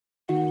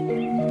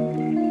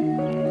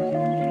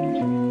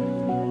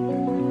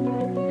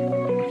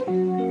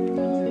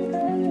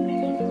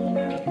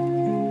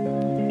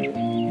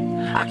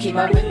keep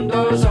my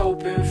windows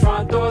open,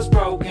 front doors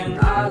broken,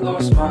 I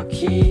lost my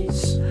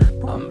keys.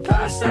 I'm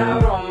passed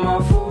out on my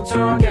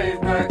futon,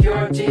 gave back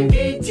your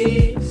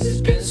DVDs.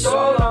 It's been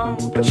so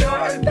long, but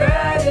you're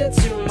embedded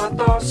to my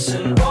thoughts,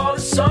 and all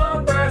the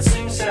songbirds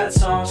sing sad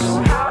songs.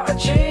 So how I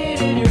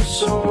treated you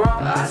so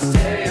wrong, I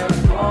stay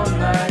up all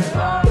night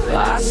long.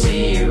 I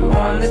see you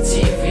on the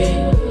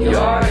TV,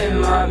 you're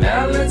in my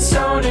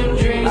melatonin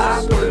dreams.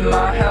 I put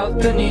my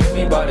health beneath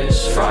me, but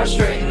it's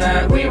frustrating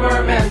that we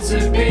were meant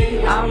to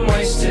be. I'm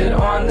wasted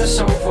on the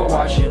sofa,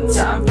 watching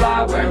time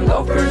fly, wearing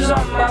loafers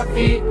on my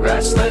feet.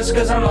 Restless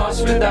cause I'm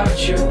lost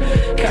without you,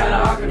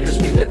 kinda awkward cause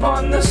we live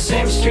on the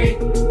same street.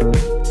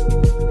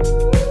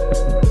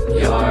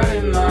 You're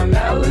in my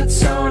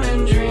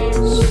melatonin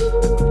dreams.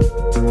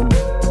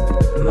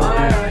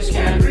 My eyes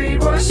can't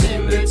read what's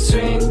in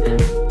between,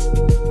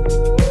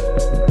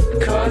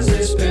 cause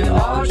it's been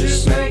all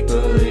just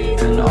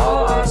make-believe, and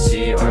all I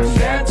see are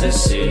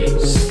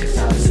fantasies, cause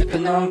I'm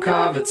sipping on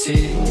coffee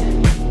tea.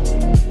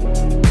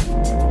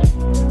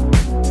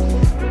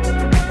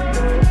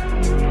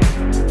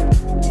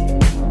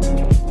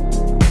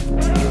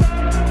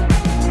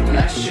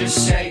 Let's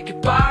just say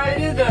goodbye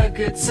to the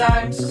good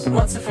times,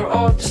 once and for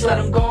all, just let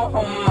them go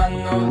home. I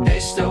know they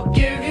still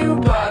give you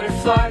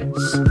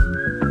butterflies.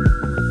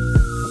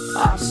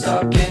 I'm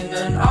stuck in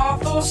an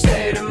awful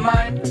state of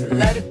mind,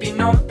 let it be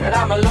known that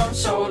I'm alone,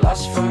 so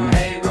lost from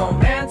a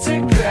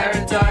romantic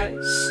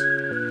paradise.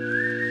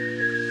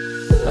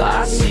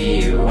 I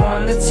see you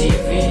on the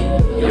TV,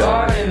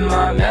 you're in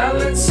my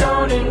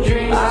melatonin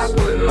dreams. I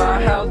put my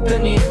health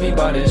beneath me,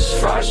 but it's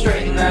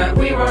frustrating that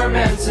we were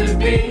meant to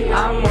be.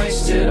 I'm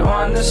wasted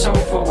on the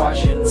sofa,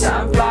 watching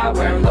time fly,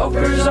 wearing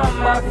loafers on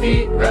my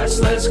feet.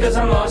 Restless cause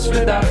I'm lost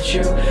without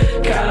you,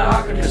 kinda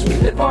awkward cause we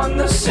live on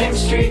the same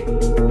street.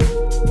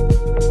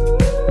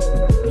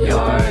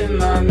 You're in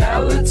my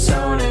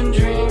melatonin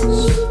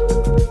dreams.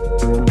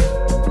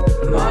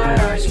 My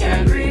eyes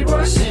can't read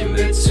what's in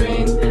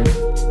between,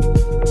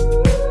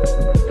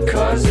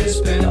 cause it's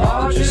been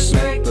all just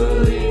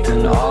make-believe,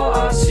 and all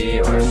I see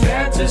are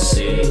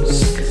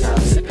fantasies, cause I'm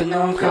sipping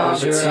on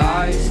coffee. Close your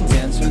eyes and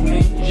dance with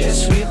me. Je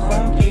suis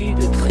rempli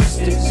de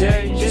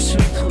tristesse, je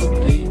suis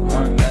troublé,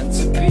 weren't meant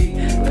to be,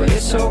 but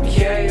it's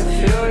okay, I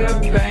feel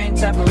your pain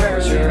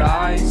temporarily. Close your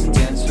eyes and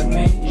dance with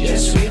me. Je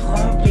suis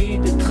rempli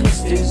de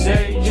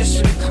tristesse, je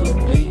suis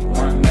troublé,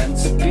 weren't meant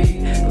to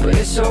be, but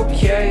it's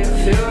okay, I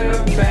feel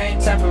your pain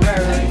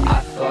temporarily.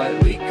 I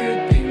thought we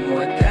could be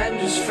more than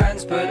just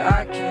friends, but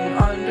I can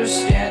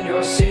understand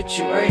your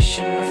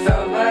situation. I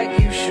felt like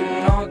you should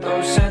know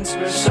those since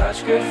we're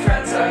such good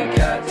friends. I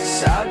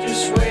guess I'll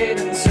just wait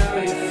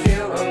until you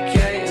feel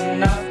okay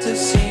enough to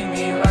see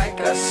me like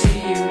I see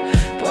you,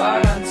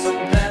 but until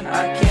then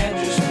I can't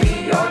just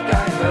be your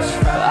guy best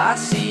friend. I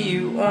see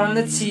you on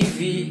the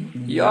TV,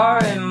 you're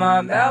in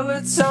my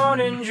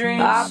melatonin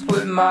dreams. I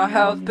put my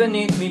health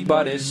beneath me,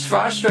 but it's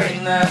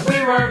frustrating that we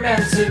weren't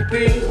meant to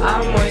be.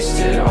 I'm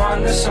wasted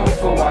on the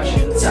sofa,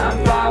 watching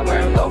time fly,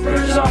 wearing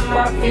loafers on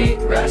my feet.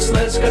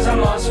 Restless cause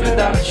I'm lost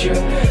without you,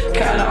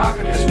 kinda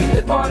awkward cause we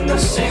live on the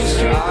same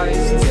street.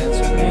 Eyes and dance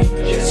with me,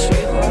 je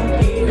suis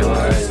rempli,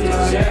 you're as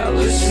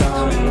jealous.